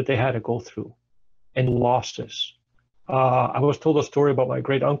war that they had to go through and losses. I was told a story about my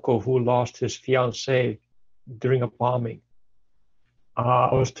great uncle who lost his fiancée during a bombing.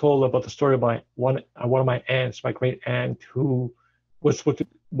 I was told about the story of one of my aunts, my great aunt, who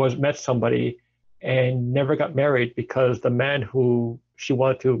met somebody and never got married because the man who she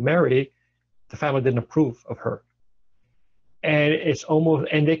wanted to marry, the family didn't approve of her. And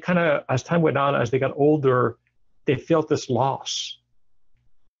and they kind of, as time went on, as they got older, they felt this loss.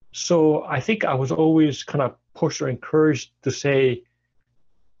 So I think I was always kind of pushed or encouraged to say,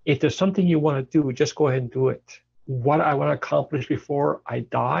 if there's something you want to do, just go ahead and do it. What I want to accomplish before I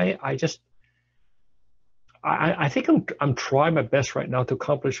die, I think I'm trying my best right now to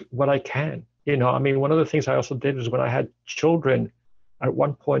accomplish what I can. I mean, one of the things I also did is when I had children, at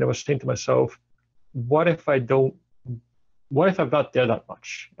one point I was saying to myself, what if I'm not there that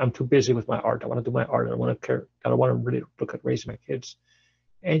much? I'm too busy with my art. I want to do my art. I don't want to really look at raising my kids.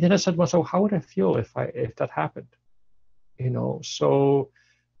 And then I said to myself, how would I feel if that happened? So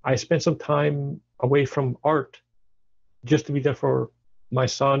I spent some time away from art just to be there for my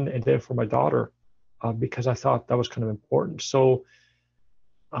son and then for my daughter, because I thought that was kind of important. So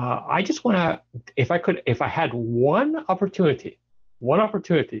I just want to, if I had one opportunity,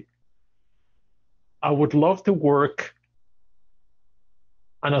 I would love to work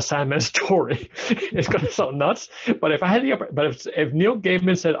an assignment story. It's going to sound nuts, but if I had if Neil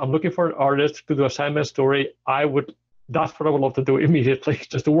Gaiman said, I'm looking for an artist to do assignment story, that's what I would love to do immediately,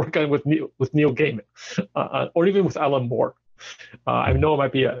 just to work on with Neil Gaiman, or even with Alan Moore. I know it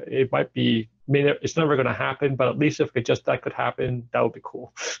might be, I mean, it's never going to happen, but at least if that could happen, that would be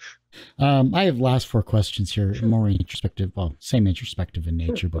cool. I have last 4 questions here, more introspective, well, same introspective in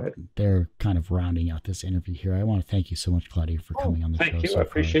nature, but they're kind of rounding out this interview here. I want to thank you so much, Claudio, for coming on the show. Thank you. I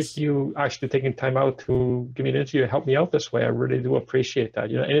appreciate you actually taking time out to give me an interview and help me out this way. I really do appreciate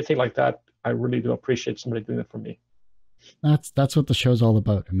that. Anything like that, I really do appreciate somebody doing it for me. That's what the show's all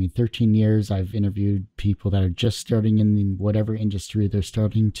about. I mean, 13 years, I've interviewed people that are just starting in whatever industry they're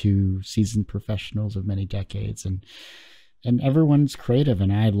starting, to seasoned professionals of many decades, and everyone's creative,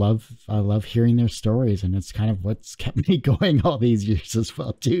 and I love hearing their stories, and it's kind of what's kept me going all these years as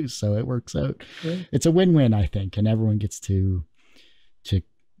well too. So it works out. Yeah. It's a win-win, I think, and everyone gets to I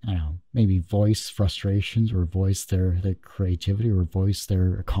don't know, maybe voice frustrations, or voice their creativity, or voice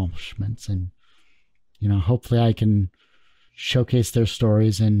their accomplishments, and hopefully I can showcase their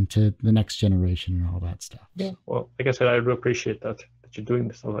stories into the next generation and all that stuff. Yeah. Well, like I said, I do appreciate that you're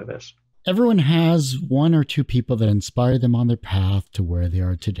doing stuff like this. Everyone has one or two people that inspire them on their path to where they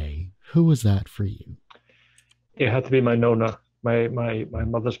are today. Who was that for you? It had to be my Nona, my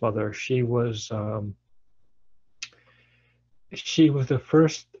mother's mother. She was the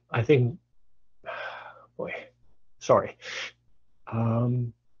first, I think. Boy, sorry.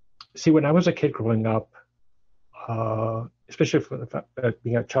 See, when I was a kid growing up, especially for the fact that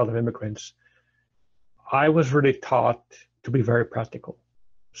being a child of immigrants, I was really taught to be very practical.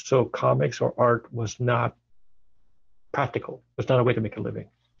 So comics or art was not practical. It was not a way to make a living.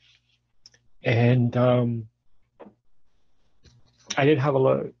 And I didn't have a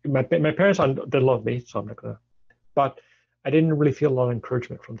lot. My parents they loved me, so I'm not gonna. But I didn't really feel a lot of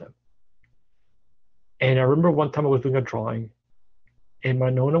encouragement from them. And I remember one time I was doing a drawing, and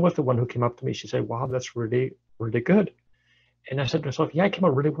my Nona was the one who came up to me. She said, "Wow, that's really, really good." And I said to myself, "Yeah, it came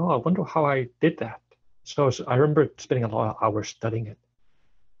out really well. I wonder how I did that." So I remember spending a lot of hours studying it.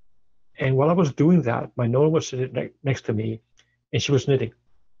 And while I was doing that, my Nona was sitting next to me, and she was knitting.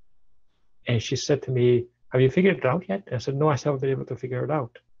 And she said to me, "Have you figured it out yet?" And I said, "No, I still haven't been able to figure it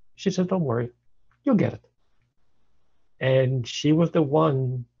out." She said, "Don't worry, you'll get it." And she was the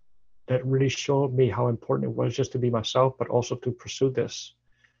one that really showed me how important it was just to be myself, but also to pursue this.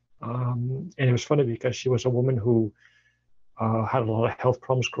 And it was funny because she was a woman who had a lot of health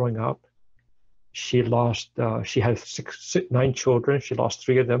problems growing up. She had 9 children. She lost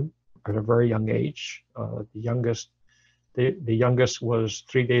 3 of them at a very young age. The youngest was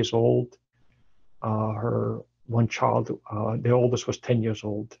 3 days old. Her one child, the oldest, was 10 years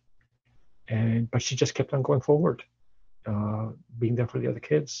old. But she just kept on going forward, being there for the other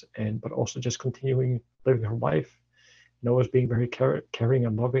kids, but also just continuing living her life. Always being very caring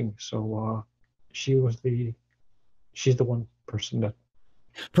and loving. So she's the one person that.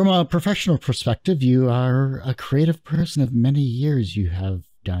 From a professional perspective, you are a creative person of many years. You have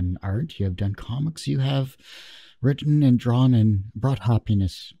done art, you have done comics, you have written and drawn and brought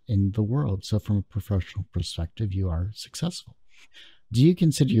happiness in the world. So from a professional perspective, you are successful. Do you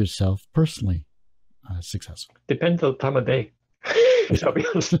consider yourself personally successful? Depends on the time of day. I'll be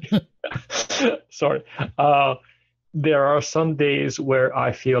honest. Sorry. There are some days where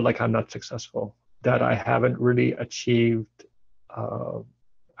I feel like I'm not successful, that I haven't really achieved.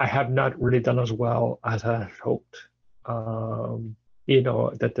 I have not really done as well as I had hoped.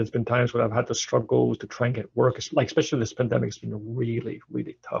 That there's been times when I've had to struggle to try and get work. It's like, especially this pandemic has been really,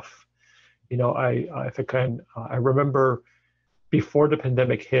 really tough. I remember before the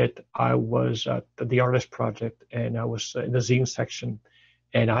pandemic hit, I was at the Artist Project, and I was in the zine section,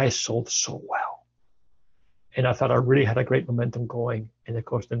 and I sold so well. And I thought I really had a great momentum going. And of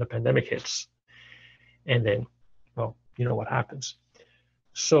course, then the pandemic hits. And then, well, you know what happens.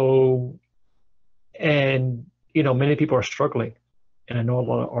 So, and, many people are struggling. And I know a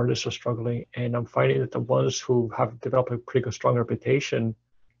lot of artists are struggling. And I'm finding that the ones who have developed a pretty good, strong reputation,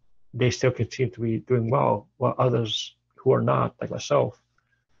 they still continue to be doing well, while others who are not, like myself,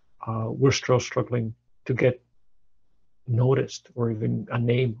 we're still struggling to get noticed or even a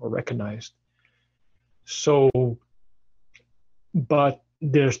name or recognized. So, but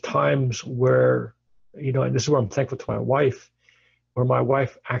there's times where, and this is where I'm thankful to my wife, where my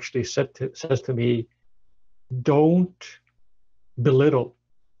wife actually says to me, don't belittle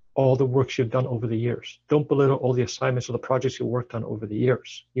all the works you've done over the years. Don't belittle all the assignments or the projects you worked on over the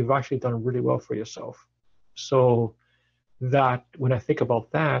years. You've actually done really well for yourself. So that when I think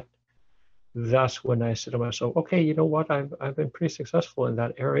about that, that's when I said to myself, okay, you know what? I've been pretty successful in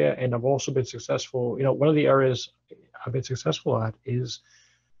that area, and I've also been successful. One of the areas I've been successful at is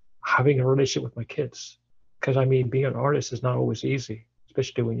having a relationship with my kids. Because I mean, being an artist is not always easy,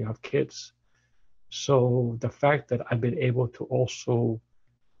 especially when you have kids. So the fact that I've been able to also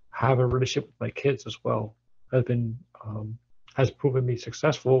have a relationship with my kids as well has proven me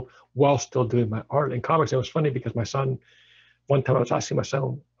successful while still doing my art and comics. It was funny because my son, one time I was asking my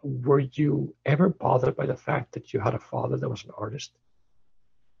son, were you ever bothered by the fact that you had a father that was an artist?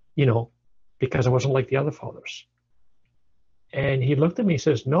 Because I wasn't like the other fathers. And he looked at me and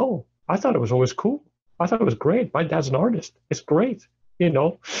says, no, I thought it was always cool. I thought it was great. My dad's an artist. It's great.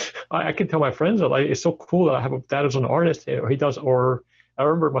 I can tell my friends that it's so cool that I have a dad who's an artist, or he does. Or I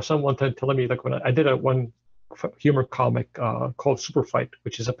remember my son one time telling me, like, when I did one humor comic called Super Fight,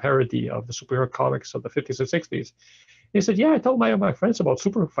 which is a parody of the superhero comics of the 50s and 60s. He said, yeah, I told my friends about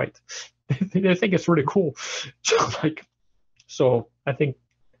Super Fight. They think it's really cool. So I think,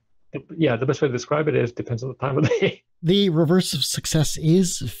 the best way to describe it is depends on the time of day. The reverse of success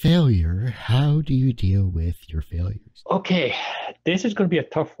is failure. How do you deal with your failures? Okay, this is going to be a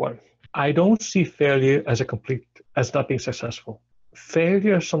tough one. I don't see failure as not being successful.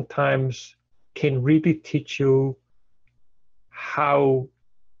 Failure sometimes can really teach you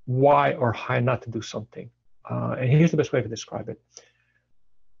why or how not to do something. And here's the best way to describe it.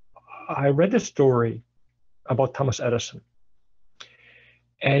 I read a story about Thomas Edison.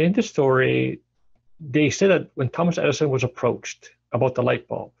 And in the story, they said that when Thomas Edison was approached about the light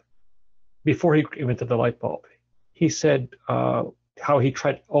bulb, before he invented the light bulb, he said how he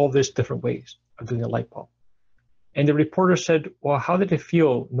tried all these different ways of doing a light bulb. And the reporter said, well, how did it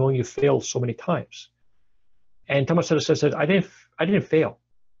feel knowing you failed so many times? And Thomas Edison said, I didn't fail.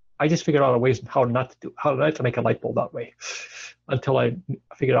 I just figured out ways how not to make a light bulb that way until I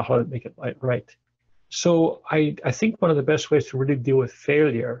figured out how to make it right. So I think one of the best ways to really deal with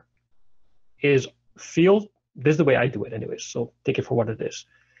failure is this is the way I do it anyways, so take it for what it is.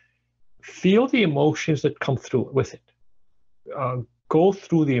 Feel the emotions that come through with it. Go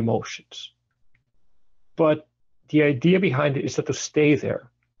through the emotions. But the idea behind it is not to stay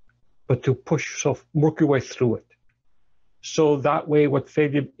there, but to push yourself, work your way through it. So that way, what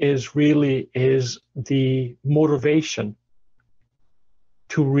failure is really is the motivation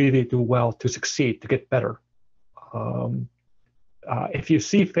to really do well, to succeed, to get better. If you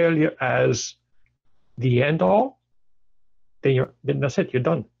see failure as the end all, then that's it, you're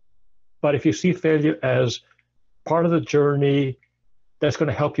done. But if you see failure as part of the journey that's going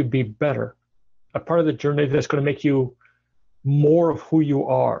to help you be better, a part of the journey that's going to make you more of who you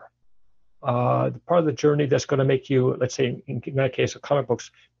are, the part of the journey that's going to make you, let's say in that case of comic books,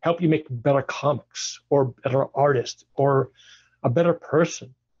 help you make better comics or better artist or a better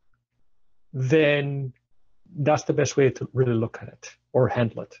person, then that's the best way to really look at it or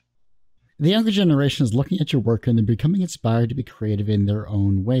handle it. The younger generation is looking at your work and they're becoming inspired to be creative in their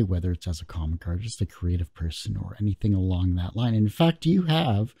own way, whether it's as a comic artist, a creative person, or anything along that line. In fact, you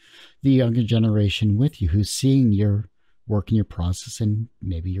have the younger generation with you who's seeing your work and your process, and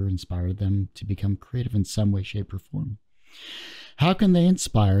maybe you're inspired them to become creative in some way, shape, or form. How can they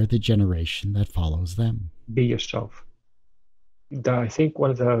inspire the generation that follows them? Be yourself. I think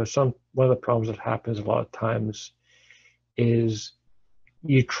one of the problems that happens a lot of times is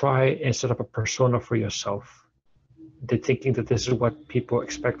you try and set up a persona for yourself, thinking that this is what people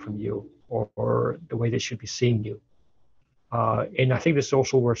expect from you or the way they should be seeing you. And I think this is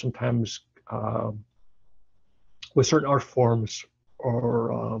also where sometimes with certain art forms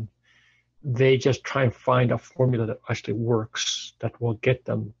or they just try and find a formula that actually works, that will get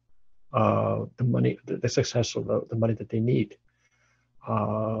them the money, the success, or the money that they need.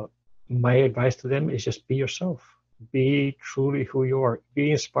 My advice to them is just be yourself. Be truly who you are.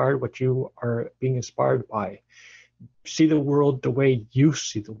 Be inspired what you are being inspired by. See the world the way you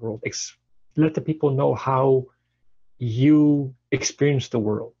see the world. Let the people know how you experience the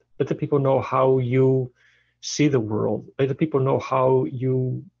world. Let the people know how you see the world. Let the people know how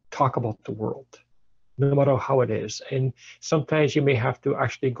you talk about the world, no matter how it is. And sometimes you may have to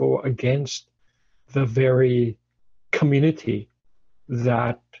actually go against the very community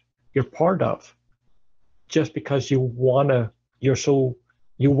that you're part of, just because you wanna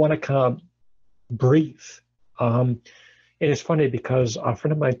kind of breathe. And it's funny because a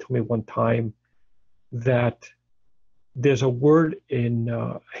friend of mine told me one time that there's a word in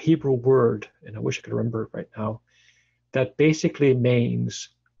a Hebrew word, and I wish I could remember it right now, that basically means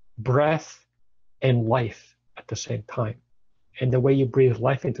breath and life at the same time. And the way you breathe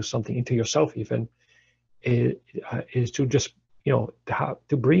life into something, into yourself even, is to just, to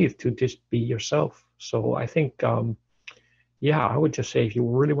breathe, to just be yourself. So I think, I would just say, if you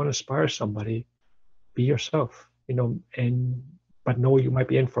really want to inspire somebody, be yourself, but know you might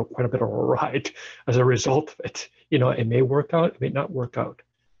be in for quite a bit of a ride as a result of it. It may work out, it may not work out,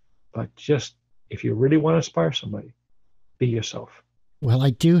 but just, if you really want to inspire somebody, be yourself. Well,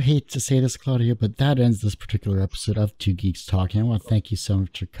 I do hate to say this, Claudio, but that ends this particular episode of Two Geeks Talking. I want to thank you so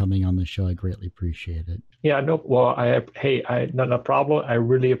much for coming on the show. I greatly appreciate it. Yeah, no, well, not a problem. I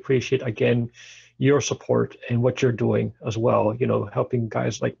really appreciate, again, your support and what you're doing as well, helping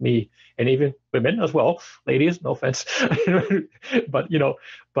guys like me, and even women as well, ladies, no offense, but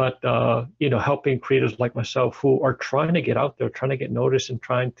helping creators like myself who are trying to get out there, trying to get noticed, and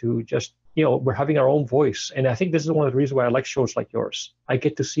trying to just, we're having our own voice. And I think this is one of the reasons why I like shows like yours. I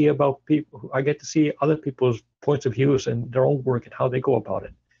get to see I get to see other people's points of views and their own work and how they go about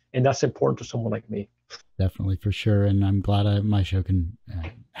it. And that's important to someone like me. Definitely, for sure. And I'm glad my show can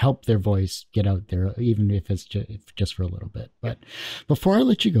help their voice get out there, even if it's just for a little bit. But before I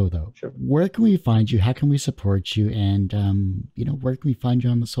let you go, though, sure, where can we find you? How can we support you? And, where can we find you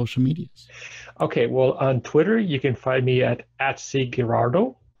on the social medias? Okay, well, on Twitter, you can find me at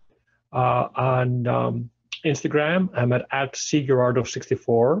 @CGhirardo. On Instagram, I'm at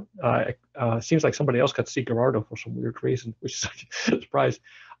 @CGhirardo64. Seems like somebody else got C. Ghirardo for some weird reason, which is such a surprise.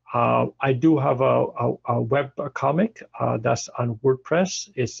 I do have a web comic that's on WordPress.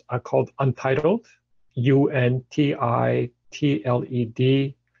 It's called Untitled, UNTITLED.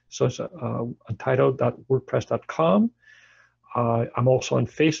 So it's untitled.wordpress.com. I'm also on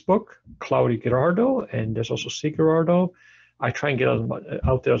Facebook, Claudio Ghirardo, and there's also C. Ghirardo. I try and get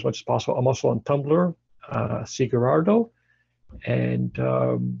out there as much as possible. I'm also on Tumblr, C. Ghirardo. And,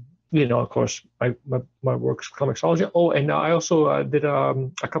 of course, my work's Comixology. Oh, and I also did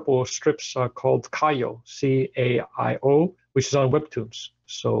a couple of strips called Caio, CAIO, which is on Webtoons.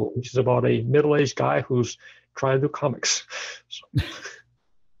 So, which is about a middle-aged guy who's trying to do comics. So,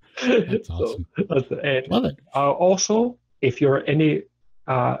 that's awesome. Love it. Also, if you're if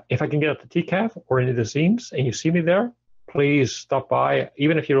I can get at the TCAF or any of the zines and you see me there, please stop by.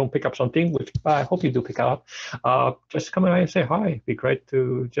 Even if you don't pick up something, which I hope you do pick up, just come by and say hi. It'd be great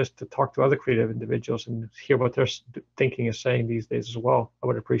to talk to other creative individuals and hear what they're thinking and saying these days as well. I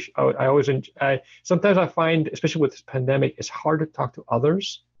would appreciate. Sometimes I find, especially with this pandemic, it's hard to talk to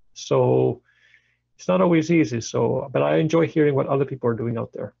others. So it's not always easy. But I enjoy hearing what other people are doing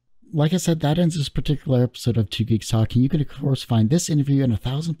out there. Like I said, that ends this particular episode of Two Geeks Talking. You can, of course, find this interview and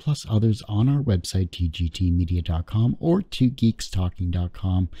 1,000+ others on our website, tgtmedia.com or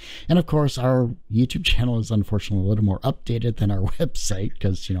twogeekstalking.com. And, of course, our YouTube channel is unfortunately a little more updated than our website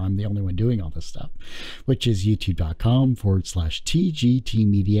because, I'm the only one doing all this stuff, which is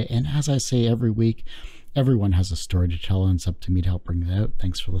youtube.com/tgtmedia. And as I say every week, everyone has a story to tell, and it's up to me to help bring it out.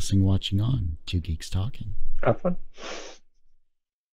 Thanks for listening, watching on Two Geeks Talking. Have fun.